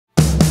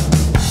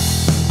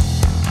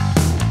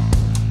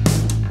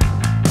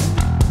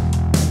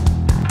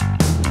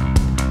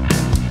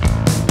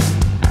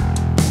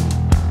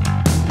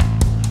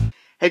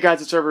Hey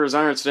guys, it's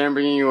R.A.D. Today I'm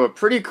bringing you a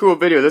pretty cool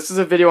video. This is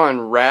a video on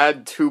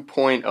R.A.D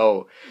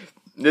 2.0.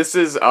 This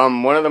is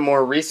one of the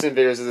more recent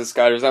videos of this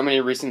guy. There's not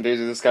many recent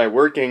videos of this guy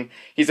working.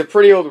 He's a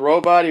pretty old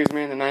robot. He was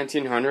made in the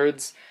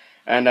 1900s.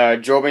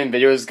 And Joe Bane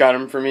Videos got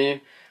him for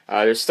me.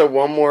 There's still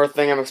one more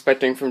thing I'm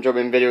expecting from Joe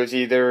Bane Videos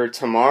either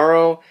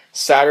tomorrow,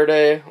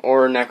 Saturday,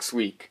 or next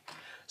week.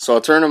 So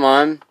I'll turn him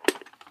on.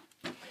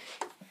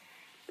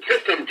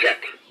 System check.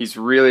 He's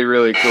really,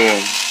 really cool.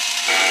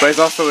 But he's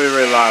also really,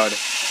 really loud.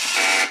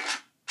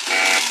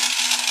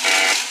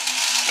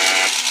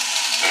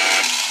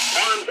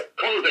 Arms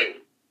closing.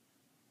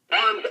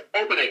 Arms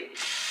opening.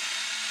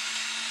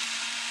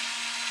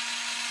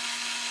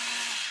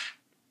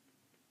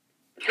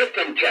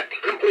 System check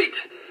complete.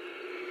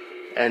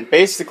 And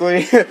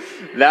basically,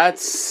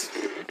 that's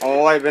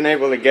all I've been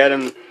able to get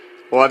him.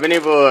 Well, I've been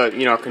able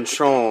to,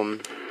 control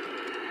him.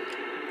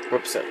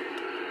 Whoops it.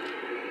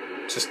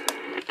 Just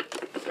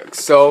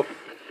so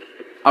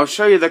I'll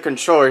show you the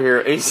controller here.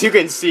 As you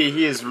can see,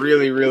 he is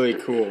really, really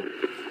cool.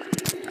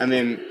 I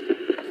mean,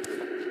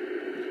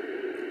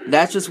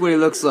 that's just what he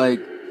looks like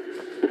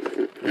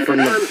from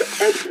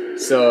the.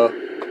 So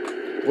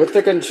with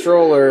the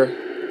controller,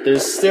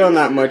 there's still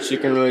not much you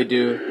can really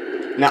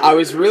do. Now, I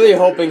was really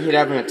hoping he'd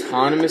have an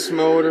autonomous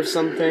mode or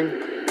something.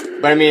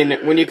 But I mean,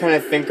 when you kind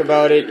of think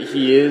about it,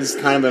 he is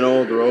kind of an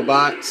old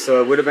robot,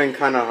 so it would have been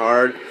kind of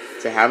hard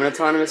to have an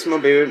autonomous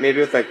mode, maybe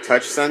with like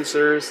touch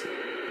sensors.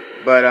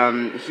 But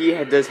he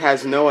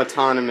has no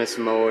autonomous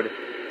mode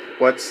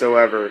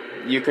whatsoever.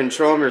 You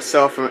control him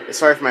yourself.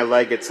 Sorry if my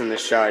leg gets in the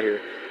shot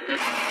here.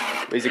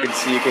 As you can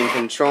see, you can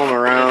control him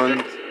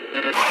around.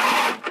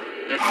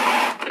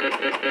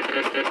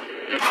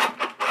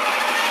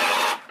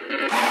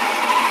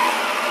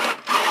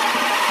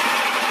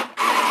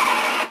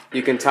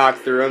 You can talk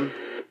through him.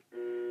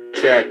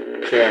 Check,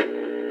 check.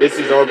 This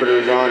is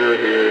Orbiter's Honor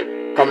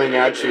here, coming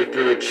at you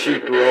through a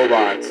cheap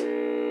robot.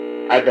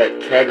 I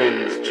bet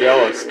Kevin's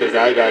jealous because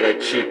I got a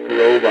cheap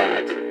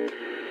robot.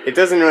 It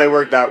doesn't really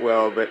work that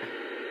well, but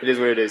it is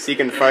what it is. He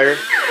can fire.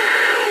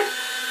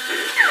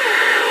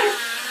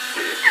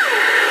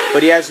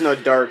 But he has no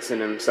darts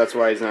in him, so that's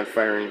why he's not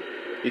firing.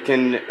 You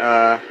can,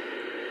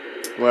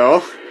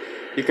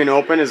 you can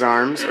open his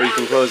arms, or you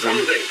can close them.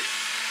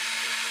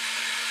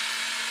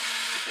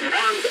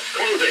 Arms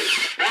closing.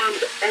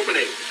 Arms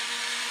opening.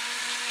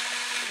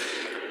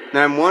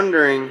 Now I'm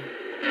wondering,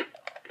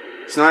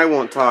 so now I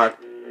won't talk.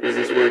 Does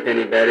this work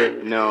any better?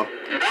 No.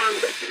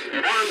 Arms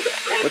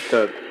What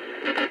the?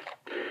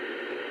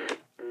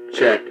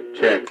 Check,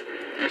 check.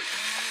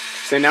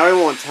 So now I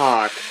won't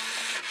talk,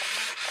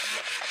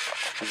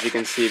 as you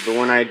can see, but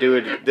when I do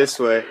it this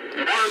way,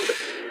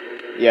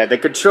 yeah, the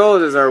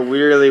controls are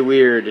really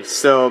weird.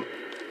 So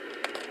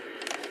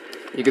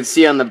you can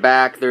see on the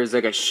back there's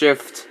like a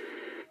shift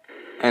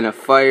and a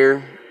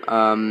fire.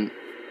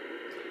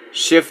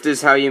 Shift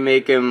is how you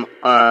make him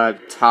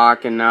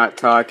talk and not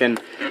talk,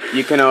 and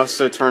you can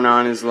also turn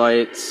on his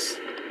lights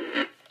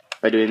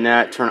by doing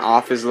that, turn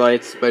off his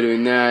lights by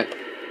doing that,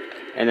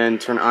 and then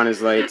turn on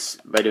his lights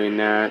by doing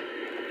that.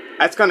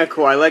 That's kind of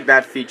cool. I like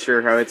that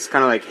feature, how it's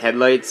kind of like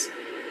headlights.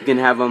 You can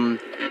have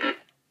them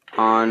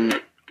on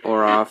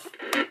or off.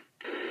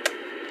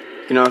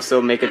 You can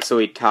also make it so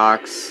he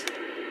talks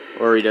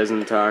or he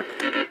doesn't talk.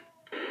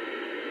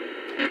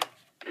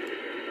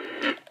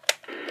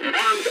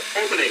 Arms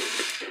opening.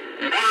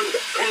 Arms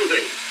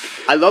closing.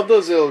 I love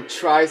those little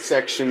those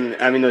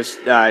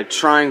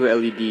triangle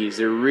LEDs.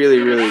 They're really,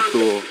 really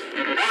cool.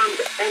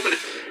 Arms opening.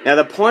 Now,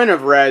 the point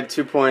of R.A.D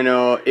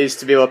 2.0 is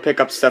to be able to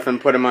pick up stuff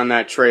and put them on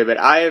that tray, but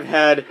I have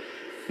had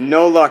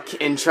no luck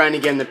in trying to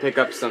get him to pick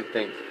up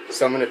something.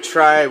 So I'm going to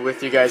try it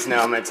with you guys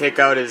now. I'm going to take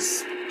out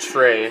his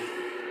tray.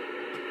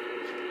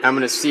 I'm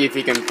going to see if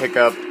he can pick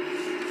up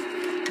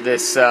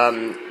this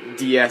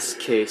DS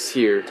case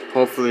here.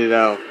 Hopefully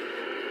that'll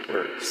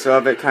work. So I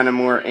have it kind of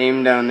more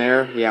aimed down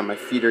there. Yeah, my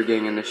feet are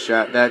getting in the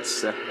shot.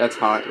 That's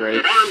hot, right?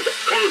 Arms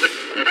closing.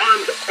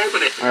 Arms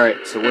opening.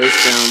 Alright, so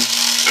waist down.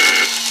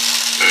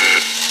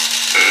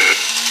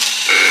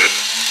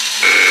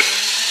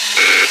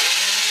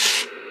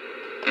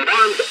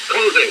 Arms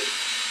closing.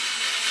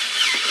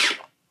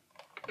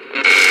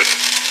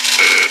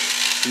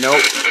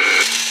 Nope.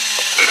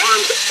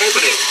 Arms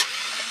opening.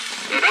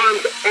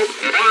 Arms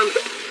open. Arms.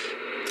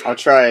 I'll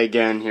try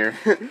again here.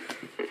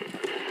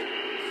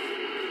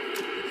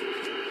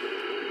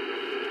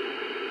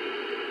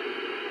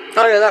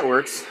 Oh yeah, that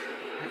works.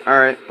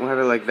 Alright, we'll have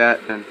it like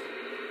that then.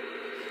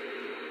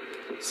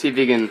 See if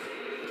you can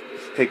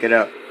pick it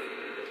up.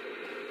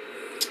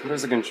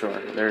 Where's the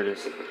controller? There it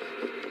is.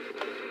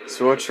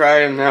 So we'll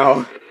try him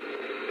now.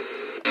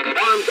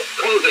 Arms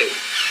closing.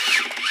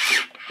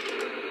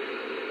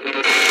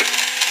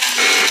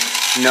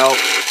 Nope.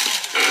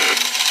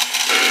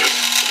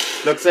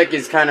 Looks like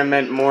he's kind of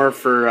meant more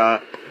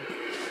for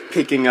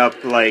picking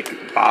up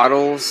like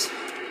bottles.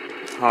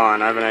 Hold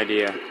on, I have an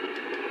idea.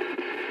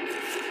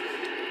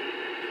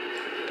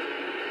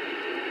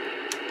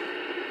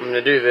 I'm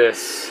gonna do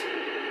this.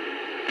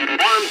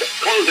 Arms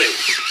closing.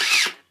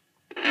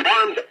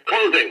 Arms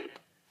closing.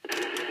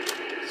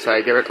 So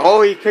I get rid.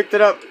 Oh, he picked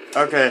it up.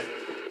 Okay,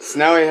 so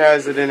now he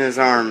has it in his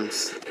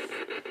arms,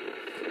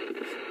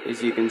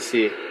 as you can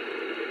see.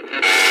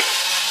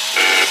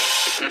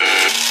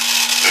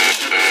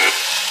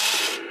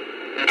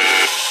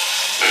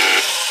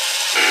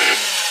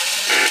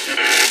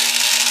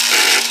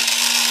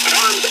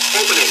 Armed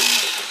opening.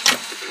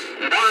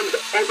 Armed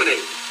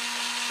opening.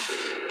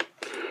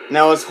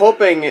 Now I was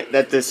hoping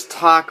that this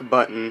talk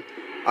button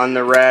on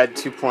the R.A.D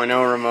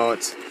 2.0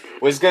 remote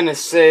was gonna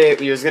say,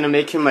 he was gonna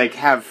make him like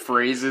have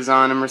phrases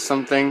on him or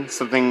something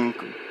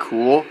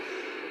cool.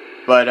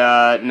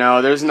 But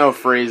no, there's no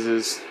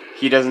phrases.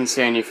 He doesn't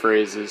say any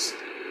phrases,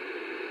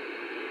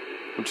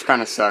 which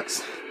kind of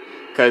sucks.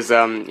 Cause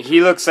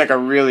he looks like a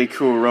really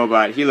cool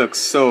robot. He looks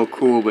so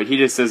cool, but he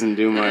just doesn't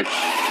do much.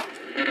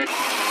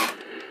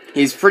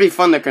 He's pretty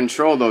fun to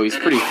control though. He's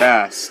pretty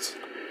fast.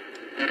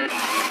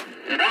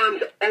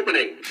 Armed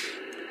opening.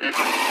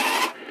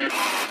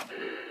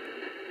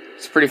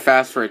 It's pretty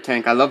fast for a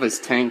tank. I love his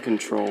tank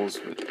controls.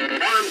 Armed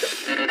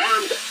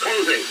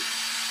closing.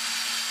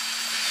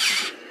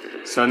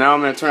 So now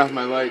I'm gonna turn off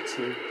my lights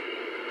here.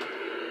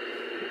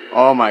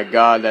 Oh my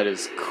god, that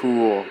is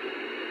cool.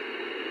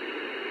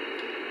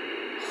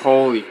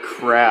 Holy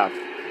crap.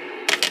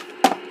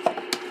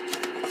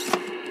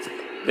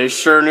 They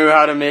sure knew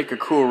how to make a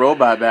cool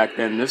robot back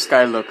then. This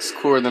guy looks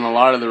cooler than a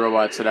lot of the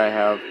robots that I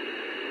have.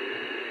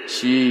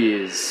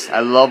 Jeez. I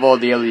love all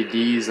the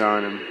LEDs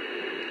on him.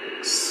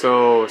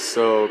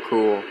 So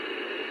cool.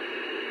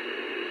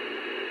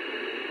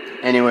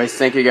 Anyways,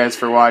 thank you guys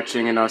for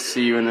watching, and I'll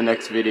see you in the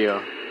next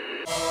video.